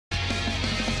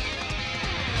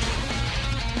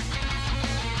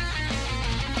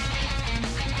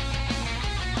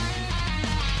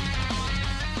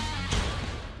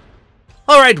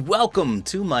Alright, welcome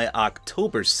to my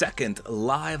October 2nd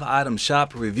live item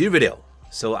shop review video.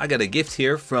 So I got a gift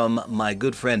here from my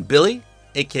good friend Billy,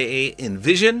 aka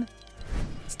Envision.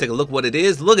 Let's take a look what it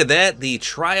is. Look at that, the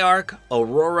Triarch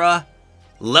Aurora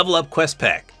Level Up Quest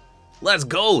Pack. Let's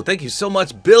go! Thank you so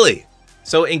much, Billy!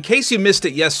 So in case you missed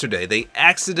it yesterday, they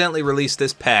accidentally released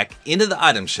this pack into the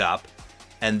item shop,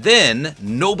 and then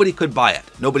nobody could buy it.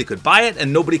 Nobody could buy it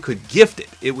and nobody could gift it.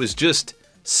 It was just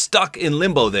stuck in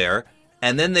limbo there.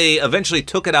 And then they eventually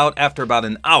took it out after about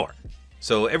an hour.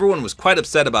 So everyone was quite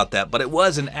upset about that, but it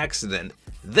was an accident.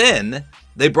 Then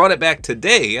they brought it back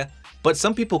today, but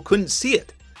some people couldn't see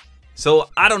it.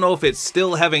 So I don't know if it's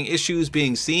still having issues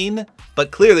being seen, but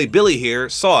clearly Billy here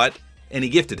saw it and he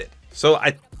gifted it. So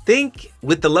I think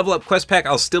with the Level Up Quest Pack,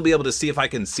 I'll still be able to see if I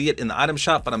can see it in the item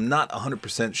shop, but I'm not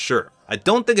 100% sure. I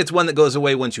don't think it's one that goes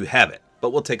away once you have it,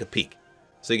 but we'll take a peek.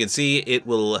 So you can see it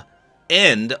will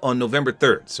end on November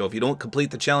 3rd. So if you don't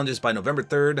complete the challenges by November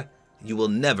 3rd, you will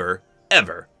never,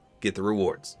 ever get the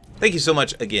rewards. Thank you so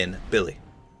much again, Billy.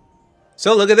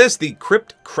 So look at this. The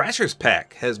Crypt Crashers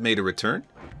pack has made a return.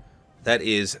 That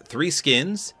is 3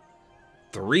 skins,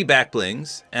 3 back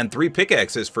blings, and 3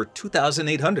 pickaxes for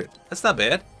 2,800. That's not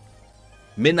bad.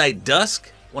 Midnight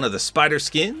Dusk, one of the spider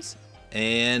skins,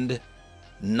 and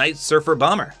Night Surfer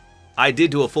Bomber. I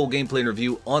did do a full gameplay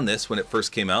review on this when it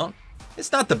first came out.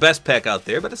 It's not the best pack out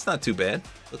there, but it's not too bad.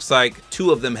 Looks like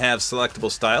 2 of them have selectable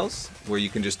styles where you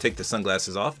can just take the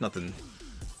sunglasses off. Nothing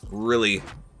really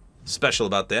special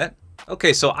about that.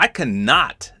 Okay, so I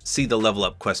cannot see the Level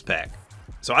Up Quest pack.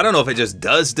 So I don't know if it just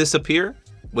does disappear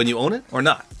when you own it or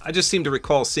not. I just seem to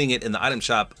recall seeing it in the item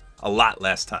shop a lot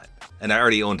last time, and I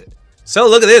already owned it. So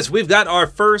look at this. We've got our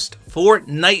first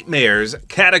FORTNITEMARES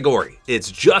category.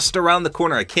 It's just around the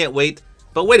corner. I can't wait.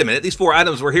 But wait a minute. These 4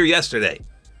 items were here yesterday.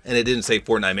 And it didn't say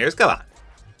FORTNITEMARES. Come on.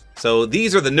 So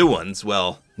these are the new ones.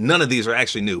 Well, none of these are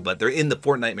actually new, but they're in the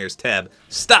FORTNITEMARES tab.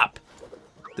 Stop!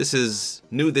 This is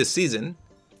new this season.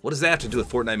 What does that have to do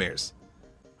with FORTNITEMARES?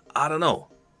 I don't know.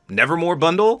 Nevermore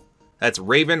bundle? That's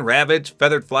Raven, Ravage,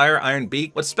 Feathered Flyer, Iron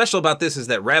Beak. What's special about this is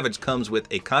that Ravage comes with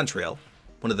a contrail,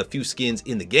 one of the few skins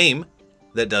in the game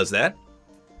that does that.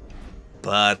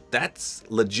 But that's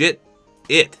legit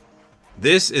it.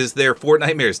 This is their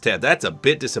FORTNITEMARES tab. That's a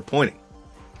bit disappointing.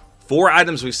 4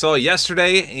 items we saw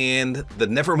yesterday, and the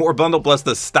Nevermore bundle plus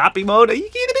the Stoppy mode. Are you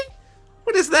kidding me?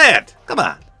 What is that? Come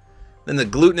on. Then the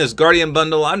Glutinous Guardian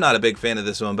bundle. I'm not a big fan of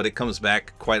this one, but it comes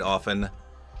back quite often. It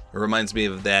reminds me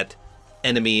of that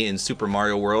enemy in Super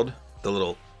Mario World, the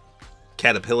little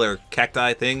caterpillar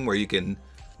cacti thing where you can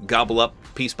gobble up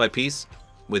piece by piece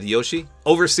with Yoshi.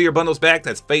 Overseer bundles back.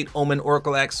 That's Fate, Omen,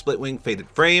 Oracle Axe, Splitwing, Fated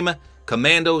Frame.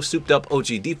 Commando, souped up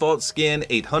OG default skin,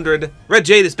 800. Red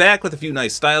Jade is back with a few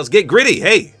nice styles. Get Gritty.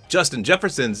 Hey, Justin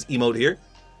Jefferson's emote here.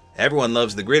 Everyone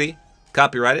loves the Gritty.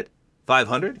 Copyrighted,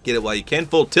 500. Get it while you can.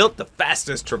 Full Tilt, the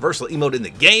fastest traversal emote in the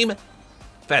game.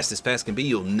 Fast as fast can be.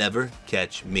 You'll never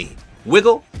catch me.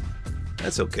 Wiggle.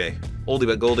 That's okay. Oldie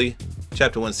but Goldie.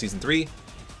 Chapter 1, Season 3.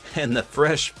 And the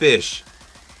Fresh Fish.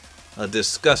 A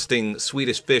disgusting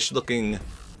Swedish fish looking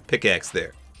pickaxe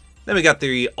there. Then we got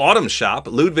the Autumn Shop,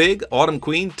 Ludwig, Autumn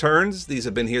Queen, Turns. These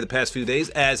have been here the past few days,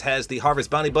 as has the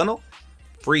Harvest Bounty Bundle.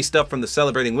 Free stuff from the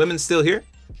Celebrating Women still here.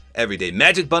 Everyday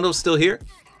Magic Bundle still here.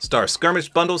 Star Skirmish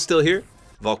Bundle still here.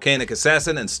 Volcanic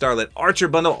Assassin and Starlit Archer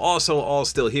Bundle also all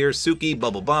still here. Suki,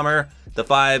 Bubble Bomber, the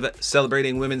 5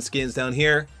 Celebrating Women skins down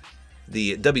here.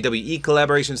 The WWE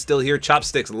collaboration still here.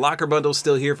 Chopsticks Locker Bundle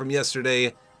still here from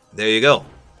yesterday. There you go.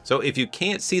 So if you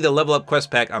can't see the Level Up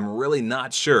Quest Pack, I'm really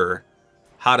not sure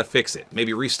how to fix it.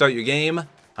 Maybe restart your game.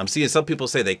 I'm seeing some people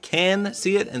say they can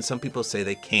see it and some people say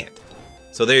they can't.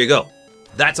 So there you go.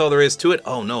 That's all there is to it.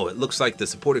 Oh no, it looks like the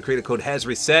Support-A-Creator Code has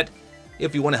reset.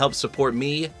 If you want to help support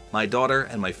me, my daughter,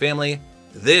 and my family,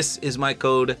 this is my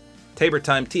code,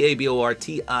 tabortime,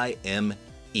 TABORTIME.